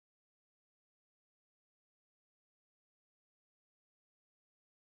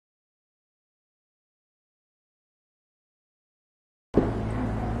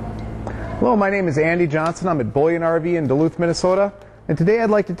Hello, my name is Andy Johnson. I'm at Heartland RV in Duluth, Minnesota. And today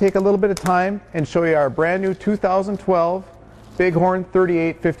I'd like to take a little bit of time and show you our brand new 2012 Bighorn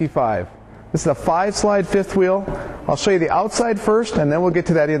 3855. This is a 5-slide fifth wheel. I'll show you the outside first and then we'll get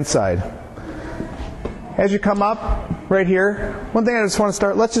to that inside. As you come up right here, one thing I just want to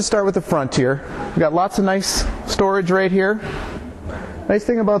start, let's just start with the front here. We've got lots of nice storage right here. Nice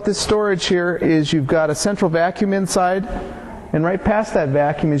thing about this storage here is you've got a central vacuum inside, and right past that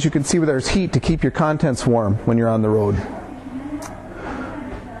vacuum, as you can see, where there's heat to keep your contents warm when you're on the road.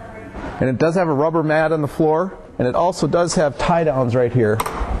 And it does have a rubber mat on the floor, and it also does have tie downs right here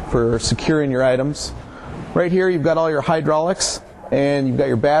for securing your items. Right here you've got all your hydraulics, and you've got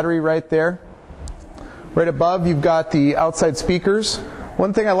your battery right there. Right above you've got the outside speakers.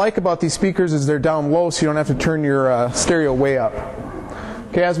 One thing I like about these speakers is they're down low, so you don't have to turn your stereo way up.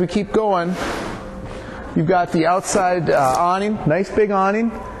 Okay, as we keep going, you've got the outside awning, nice big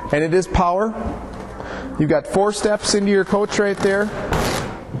awning, and it is power. You've got 4 steps into your coach right there.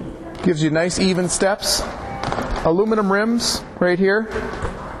 Gives you nice even steps. Aluminum rims right here.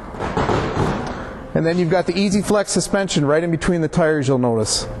 And then you've got the Easy Flex suspension right in between the tires, you'll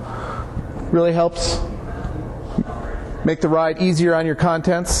notice. Really helps make the ride easier on your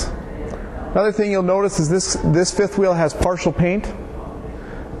contents. Another thing you'll notice is this fifth wheel has partial paint.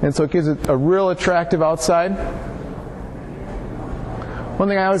 And so it gives it a real attractive outside. One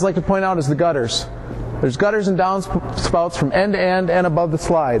thing I always like to point out is the gutters. There's gutters and downspouts from end to end and above the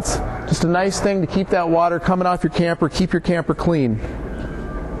slides. Just a nice thing to keep that water coming off your camper, keep your camper clean.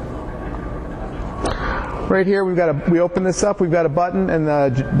 Right here we open this up, we've got a button and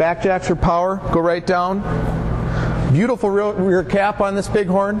the back jacks for power, go right down. Beautiful rear cap on this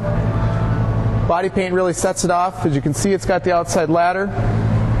Bighorn. Body paint really sets it off. As you can see, it's got the outside ladder.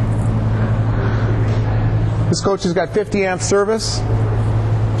 This coach has got 50 amp service.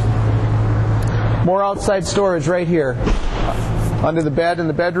 More outside storage right here under the bed in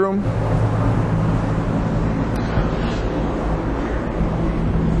the bedroom.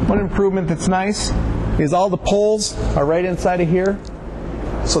 One improvement that's nice is all the poles are right inside of here,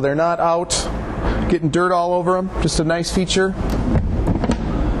 so they're not out getting dirt all over them. Just a nice feature.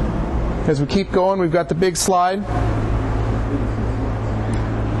 As we keep going, we've got the big slide.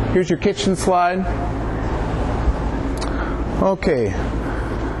 Here's your kitchen slide. Okay,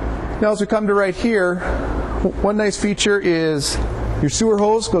 now as we come to right here, one nice feature is your sewer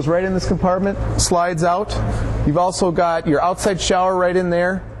hose goes right in this compartment, slides out. You've also got your outside shower right in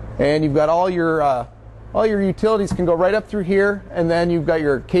there, and you've got all your utilities can go right up through here, and then you've got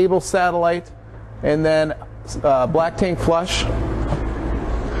your cable satellite, and then black tank flush,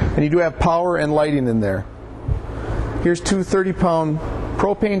 and you do have power and lighting in there. Here's 2 30-pound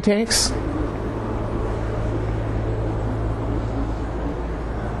propane tanks.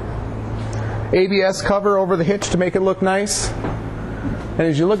 ABS cover over the hitch to make it look nice. And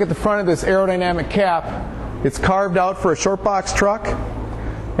as you look at the front of this aerodynamic cap, it's carved out for a short box truck,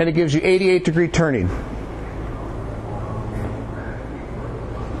 and it gives you 88-degree turning.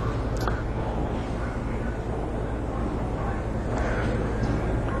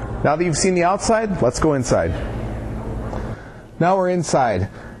 Now that you've seen the outside, let's go inside. Now we're inside.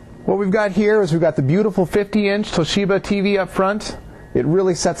 What we've got here is we've got the beautiful 50-inch Toshiba TV up front. It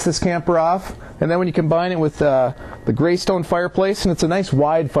really sets this camper off. And then when you combine it with the Greystone fireplace, and it's a nice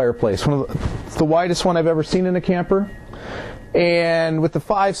wide fireplace. It's the widest one I've ever seen in a camper. And with the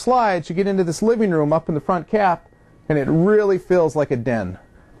 5 slides, you get into this living room up in the front cap, and it really feels like a den.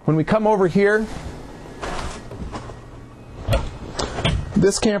 When we come over here,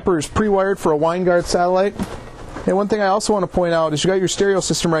 this camper is pre-wired for a Winegard satellite. And one thing I also want to point out is you got your stereo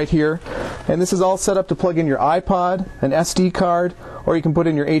system right here, and this is all set up to plug in your iPod, an SD card, or you can put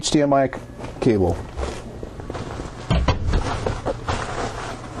in your HDMI cable.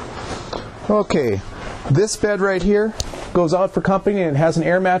 Okay, this bed right here goes out for company and it has an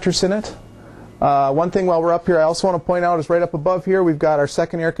air mattress in it. One thing while we're up here I also want to point out is right up above here we've got our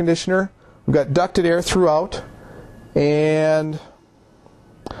second air conditioner. We've got ducted air throughout, and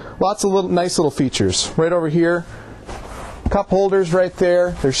lots of nice little features. Right over here, cup holders right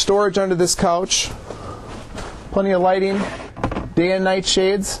there. There's storage under this couch. Plenty of lighting, day and night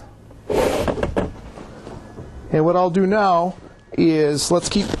shades. And what I'll do now is let's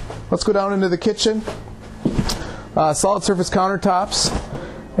go down into the kitchen. Solid surface countertops.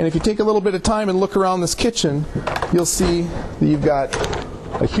 And if you take a little bit of time and look around this kitchen, you'll see that you've got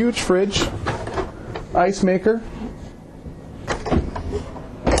a huge fridge, ice maker.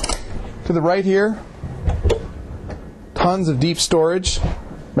 To the right here, tons of deep storage,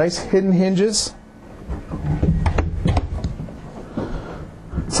 nice hidden hinges.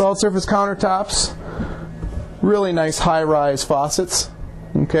 Solid surface countertops, really nice high-rise faucets.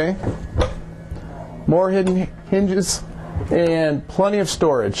 Okay, more hidden hinges and plenty of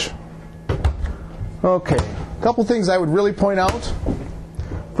storage. Okay, a couple things I would really point out.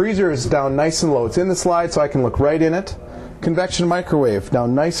 Freezer is down nice and low. It's in the slide so I can look right in it. Convection microwave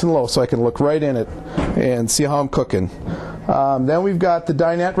down nice and low so I can look right in it and see how I'm cooking. Then we've got the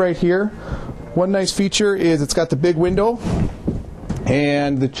dinette right here. One nice feature is it's got the big window,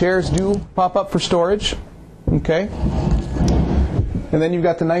 and the chairs do pop up for storage. Okay, and then you've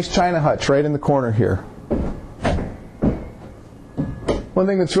got the nice china hutch right in the corner here. One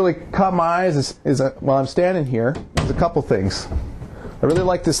thing that's really caught my eyes is while I'm standing here is a couple things. I really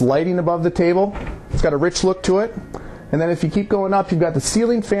like this lighting above the table. It's got a rich look to it. And then if you keep going up, you've got the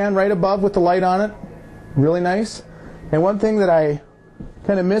ceiling fan right above with the light on it. Really nice. And one thing that I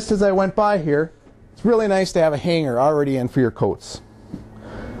kind of missed as I went by here, it's really nice to have a hanger already in for your coats.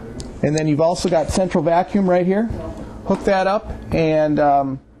 And then you've also got central vacuum right here. Hook that up, and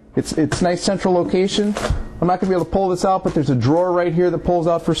it's nice central location. I'm not going to be able to pull this out, but there's a drawer right here that pulls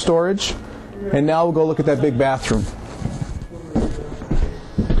out for storage. And now we'll go look at that big bathroom.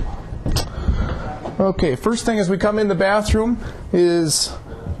 Okay, first thing as we come in the bathroom is,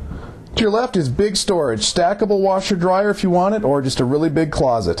 to your left is big storage. Stackable washer dryer if you want it, or just a really big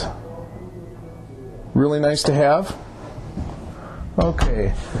closet. Really nice to have.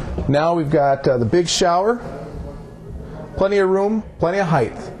 Okay, now we've got the big shower. Plenty of room, plenty of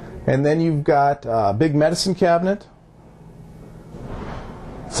height. And then you've got a big medicine cabinet.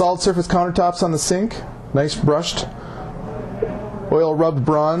 Solid surface countertops on the sink. Nice brushed, oil rubbed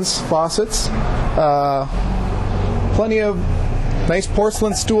bronze faucets. Plenty of nice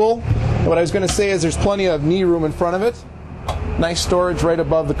porcelain stool. And what I was going to say is there's plenty of knee room in front of it. Nice storage right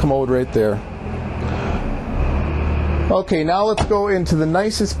above the commode right there. Okay, now let's go into the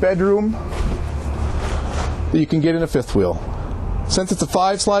nicest bedroom that you can get in a fifth wheel. Since it's a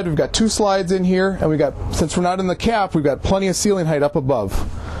 5-slide, we've got 2 slides in here, and since we're not in the cap, we've got plenty of ceiling height up above.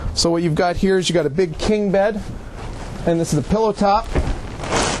 So what you've got here is you've got a big king bed, and this is a pillow top.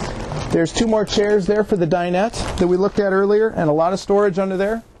 There's 2 more chairs there for the dinette that we looked at earlier, and a lot of storage under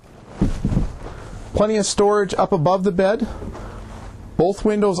there. Plenty of storage up above the bed. Both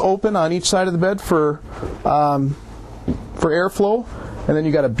windows open on each side of the bed for airflow, and then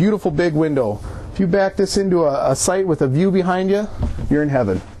you got a beautiful big window. If you back this into a site with a view behind you, you're in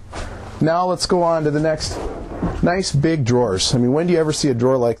heaven. Now let's go on to the next nice big drawers. I mean, when do you ever see a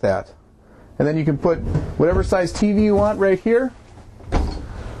drawer like that? And then you can put whatever size TV you want right here.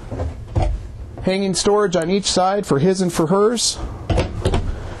 Hanging storage on each side for his and for hers.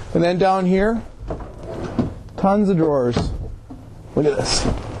 And then down here, tons of drawers. Look at this.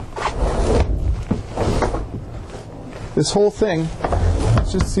 This whole thing,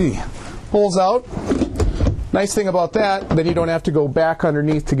 let's just see, pulls out. Nice thing about that, then you don't have to go back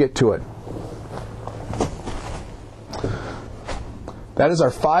underneath to get to it. That is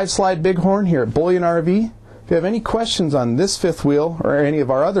our 5-slide Bighorn here at Bullion RV. If you have any questions on this fifth wheel or any of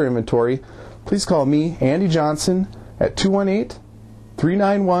our other inventory, please call me, Andy Johnson, at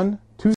 218-391-0000.